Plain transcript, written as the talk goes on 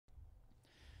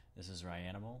This is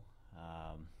Ryanimal.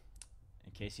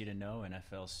 In case you didn't know, in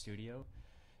FL Studio,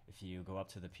 if you go up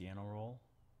to the piano roll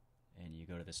and you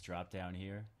go to this drop down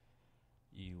here,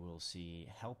 you will see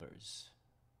helpers.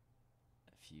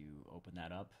 If you open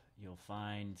that up, you'll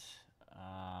find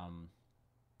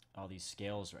all these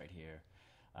scales right here.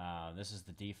 This is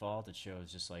the default. It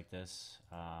shows just like this.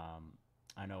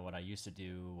 I know what I used to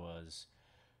do was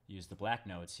use the black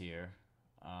notes here.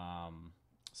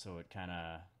 So it kind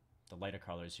of, the lighter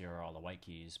colors here are all the white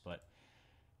keys, but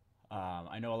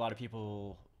I know a lot of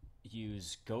people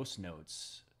use ghost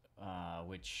notes,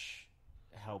 which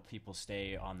help people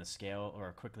stay on the scale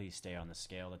or quickly stay on the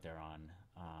scale that they're on.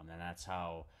 And that's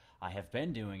how I have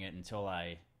been doing it until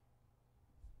I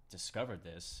discovered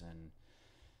this, and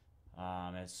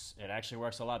it actually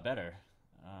works a lot better.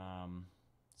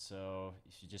 So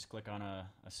if you just click on a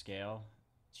scale,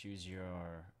 choose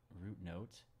your root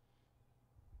note,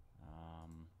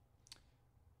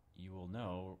 you will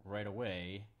know right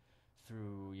away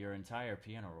through your entire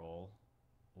piano roll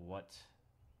what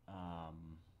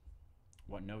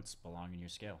what notes belong in your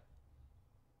scale.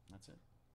 That's it.